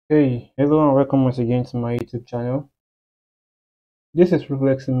Hey, hello and welcome once again to my YouTube channel. This is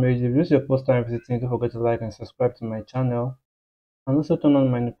Reflex Image. If this is your first time visiting, don't forget to like and subscribe to my channel. And also turn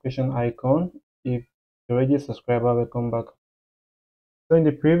on my notification icon. If you're already a subscriber, welcome back. So in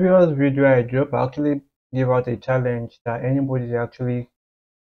the previous video I dropped, I actually gave out a challenge that anybody that actually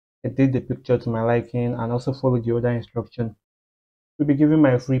edit the picture to my liking and also follow the other instruction will be given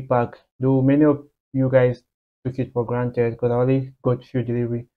my free pack. Though many of you guys took it for granted because I only got few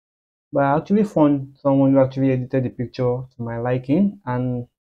delivery. But I actually found someone who actually edited the picture to my liking, and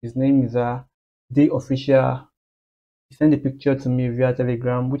his name is The Official. He sent the picture to me via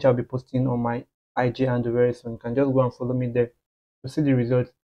Telegram, which I'll be posting on my IG handle very soon. You can just go and follow me there to see the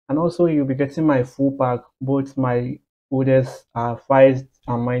results. And also, you'll be getting my full pack, both my oldest files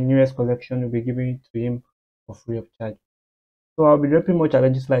and my newest collection will be given to him for free of charge. So I'll be dropping more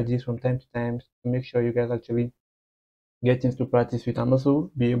challenges like this from time to time to make sure you guys actually get things to practice with and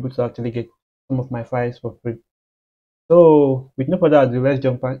also be able to actually get some of my files for free. So with no further ado, let's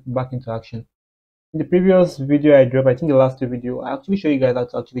jump back into action. In the previous video I dropped, I think the last two video, I actually show you guys how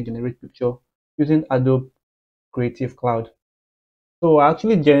to actually generate picture using Adobe Creative Cloud. So I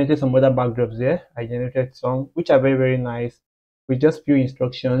actually generated some other backdrops there. I generated some which are very nice. With just few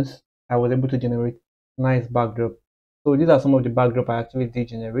instructions, I was able to generate nice backdrop. So these are some of the backdrop I actually did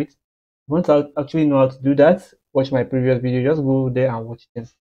generate. If you want to actually know how to do that, watch my previous video. Just go there and watch them.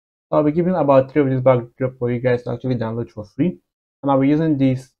 So I'll be giving about 3 of these backdrop for you guys to actually download for free. And I'll be using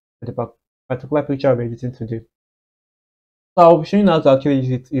this for the particular picture I'll be editing today. So I'll be showing you how to actually use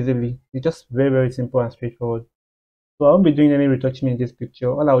it easily. It's just very simple and straightforward. So I won't be doing any retouching in this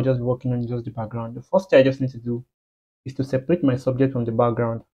picture. All I will just be working on is just the background. The first thing I just need to do is to separate my subject from the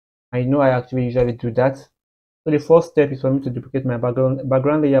background. I know I actually usually do that. So the first step is for me to duplicate my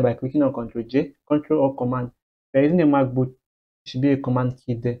background layer by clicking on Ctrl J, Ctrl or Command. If you're using a MacBook, it should be a Command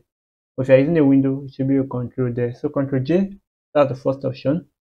key there. But if you're using a window, it should be a Control there. So Ctrl J, that's the first option.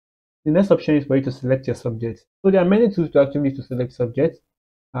 The next option is for you to select your subject. So there are many tools to actually use to select subject.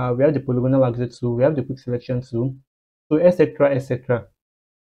 We have the polygonal axis tool, we have the quick selection tool, so etc.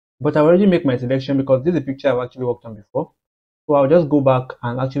 But I already make my selection because this is a picture I've actually worked on before. So I'll just go back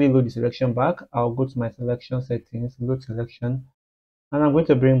and actually load the selection back. I'll go to my selection settings, load selection, and I'm going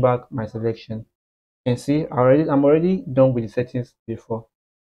to bring back my selection. You can see I'm already done with the settings before.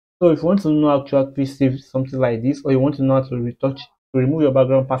 So if you want to know how to actually save something like this, or you want to know how to retouch, to remove your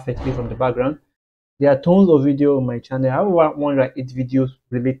background perfectly from the background, there are tons of videos on my channel. I have over 108 videos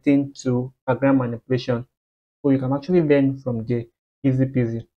relating to background manipulation. So you can actually learn from there, easy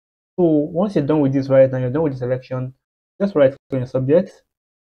peasy. So once you're done with this right now, you're done with the selection, just right click on your subject,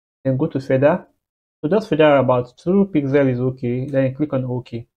 then go to feather. So just feather about 2 pixels is okay, then you click on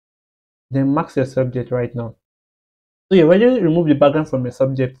OK. Then max your subject right now. So you already removed the background from your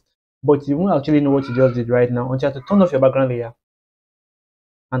subject, but you won't actually know what you just did right now until you have to turn off your background layer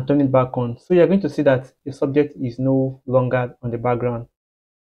and turn it back on. So you're going to see that your subject is no longer on the background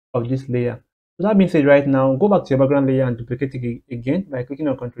of this layer. So that being said, right now, go back to your background layer and duplicate it again by clicking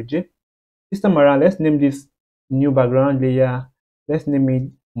on Ctrl J. This time around, let's name this new background layer. Let's name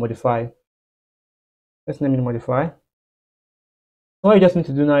it modify. Let's name it modify. So all you just need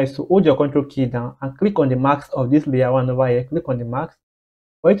to do now is to hold your Ctrl key down and click on the marks of this layer one over here. Click on the marks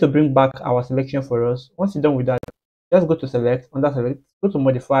for it to bring back our selection for us. Once you're done with that, just go to select, under select, go to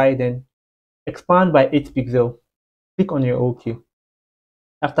modify, then expand by 8 pixels. Click on your OK.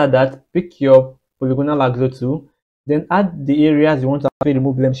 After that, pick your polygonal axis tool, then add the areas you want to actually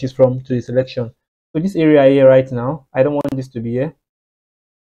remove blemishes from to the selection. So this area here right now, I don't want this to be here.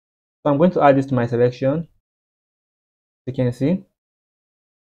 So I'm going to add this to my selection. You can see.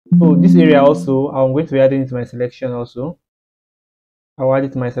 So this area also, I'm going to be adding it to my selection also. I'll add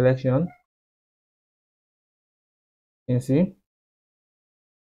it to my selection. You can see.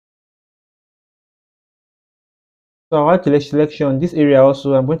 So I'll add to the selection this area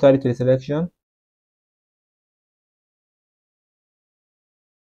also. I'm going to add it to the selection.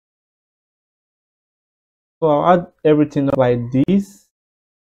 So I'll add everything up like this.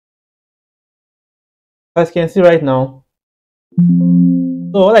 As you can see right now.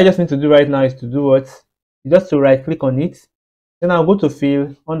 So all I just need to do right now is to do what? Just to right click on it. Then I'll go to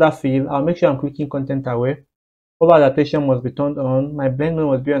fill, under fill, I'll make sure I'm clicking content aware. Color adaptation must be turned on. My blend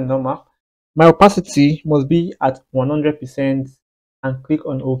mode must be on normal. My opacity must be at 100% and click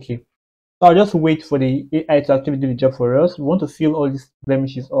on OK. So I'll just wait for the AI to actually do the job for us. We want to fill all these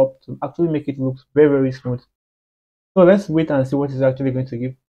blemishes up to actually make it look very smooth. So let's wait and see what it's actually going to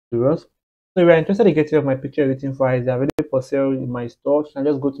give to us. So if you're interested in getting my picture editing files, they're available for sale in my store. So I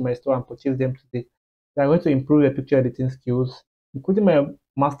just go to my store and purchase them today. They are going to improve your picture editing skills, including my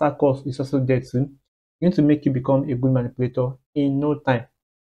master course is also there too. Going to make you become a good manipulator in no time.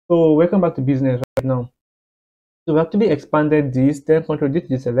 So welcome back to business right now. So we actually expanded this, then Control D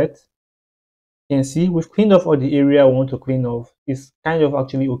to select. You can see we've cleaned off all the area we want to clean off. It's kind of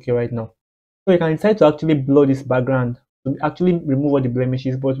actually okay right now. So you can decide to actually blur this background to actually remove all the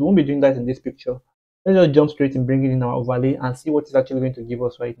blemishes, but we won't be doing that in this picture. Let's just jump straight in bringing in our overlay and see what it's actually going to give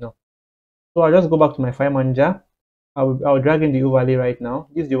us right now. So I'll just go back to my file manager. I'll drag in the overlay right now.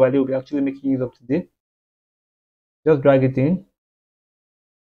 This is the overlay we'll be actually making use of today. Just drag it in.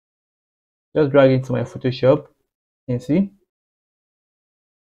 Just drag it into my Photoshop. You can see.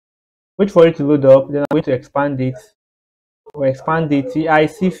 Wait for it to load up. Then I'm going to expand it. Or expand it. See, I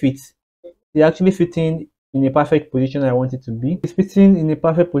see fit. It's actually fitting in a perfect position I want it to be. It's fitting in a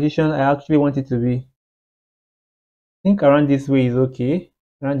perfect position I actually want it to be. I think around this way is okay.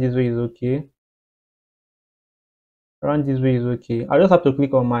 Around this way is okay. Around this way is okay. I just have to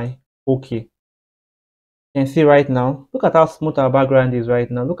click on my okay. You can see right now, look at how smooth our background is right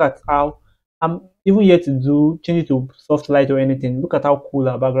now. Look at how I'm even yet to change it to soft light or anything. Look at how cool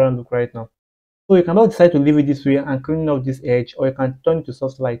our background look right now. So you can also decide to leave it this way and clean off this edge, or you can turn it to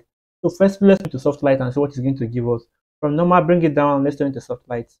soft light. So first, let's turn to soft light and see what it's going to give us. From normal, bring it down, let's turn it to soft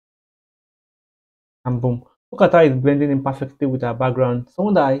light. And boom. Look at how it's blending in perfectly with our background.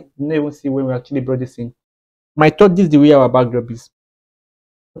 Someone that I didn't even see when we actually brought this in. My thought this is the way our backdrop is.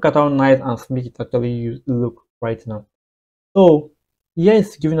 Look at how nice and sleek it actually look right now. So here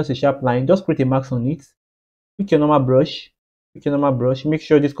it's giving us a sharp line. Just create a mask on it. Pick your normal brush. Pick your normal brush. Make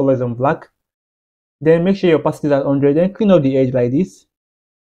sure this color is on black. Then make sure your opacity is at 100. Then clean up the edge like this,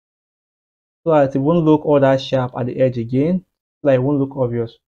 so that it won't look all that sharp at the edge again. So that it won't look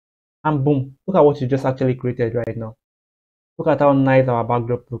obvious. And boom. Look at what you just actually created right now. Look at how nice our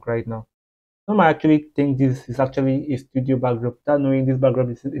backdrop look right now. Some might actually think this is actually a studio backdrop, without knowing this backdrop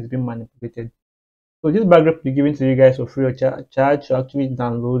is being manipulated. So this backdrop will be given to you guys for free of charge to actually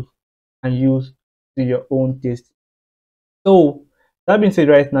download and use to your own taste. So that being said,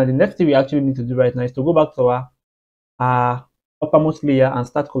 right now the next thing we actually need to do right now is to go back to our uppermost layer and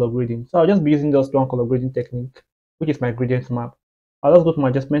start color grading. So I'll just be using just one color grading technique, which is my gradient map. I'll just go to my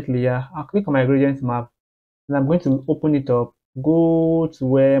adjustment layer. I'll click on my gradient map, and I'm going to open it up. Go to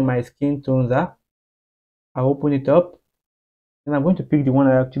where my skin tones are. I'll open it up, and I'm going to pick the one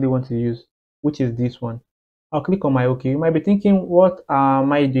I actually want to use, which is this one. I'll click on my OK. You might be thinking, what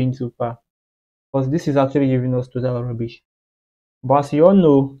am I doing so far? Because this is actually giving us total rubbish. But as you all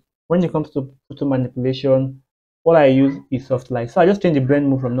know, when it comes to photo manipulation, all I use is soft light. So I just change the blend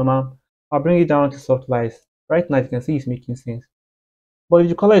mode from normal. I'll bring it down to soft light. Right now you can see it's making sense. But if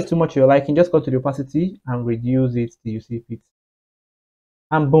the color is too much you're liking, just go to the opacity and reduce it till you see fit.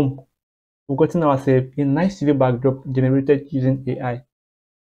 And boom, we've gotten ourselves a nice video backdrop generated using AI.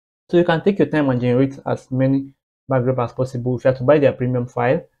 So you can take your time and generate as many backdrop as possible if you have to buy their premium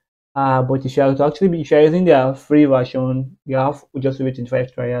file. But if you are to if you are using their free version, you have just to wait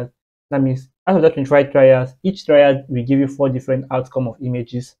 25 trials. That means out of that 25 trials, each trial will give you 4 different outcome of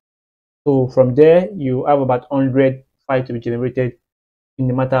images. So from there, you have about 100 files to be generated in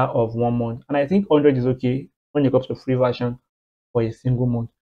the matter of 1 month. And I think 100 is okay when it comes to free version for a single month.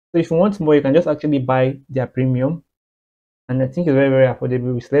 So if you want more, you can just actually buy their premium, and I think it's very, very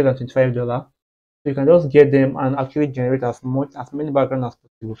affordable. It's less than $25. So you can just get them and actually generate as many backgrounds as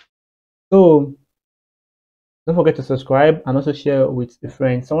possible. So don't forget to subscribe and also share with a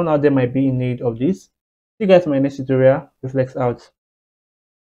friend. Someone out there might be in need of this. See you guys in my next tutorial. Reflex out.